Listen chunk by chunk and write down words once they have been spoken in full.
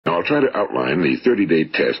I'll try to outline the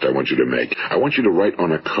 30-day test I want you to make. I want you to write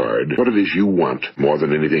on a card what it is you want more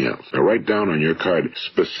than anything else. Now write down on your card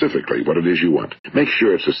specifically what it is you want. Make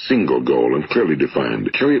sure it's a single goal and clearly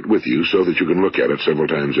defined. Carry it with you so that you can look at it several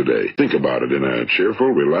times a day. Think about it in a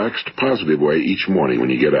cheerful, relaxed, positive way each morning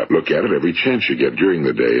when you get up. Look at it every chance you get during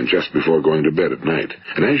the day and just before going to bed at night.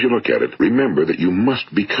 And as you look at it, remember that you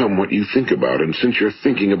must become what you think about, and since you're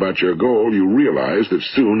thinking about your goal, you realize that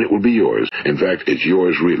soon it will be yours. In fact, it's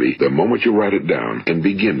yours really the moment you write it down and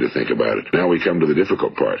begin to think about it. Now we come to the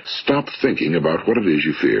difficult part. Stop thinking about what it is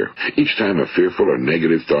you fear. Each time a fearful or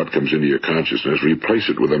negative thought comes into your consciousness, replace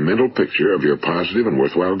it with a mental picture of your positive and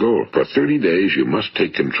worthwhile goal. For 30 days, you must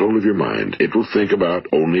take control of your mind. It will think about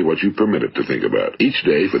only what you permit it to think about. Each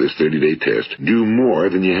day for this 30-day test, do more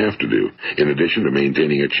than you have to do. In addition to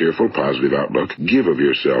maintaining a cheerful, positive outlook, give of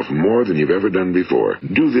yourself more than you've ever done before.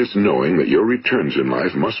 Do this knowing that your returns in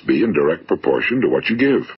life must be in direct proportion to what you give.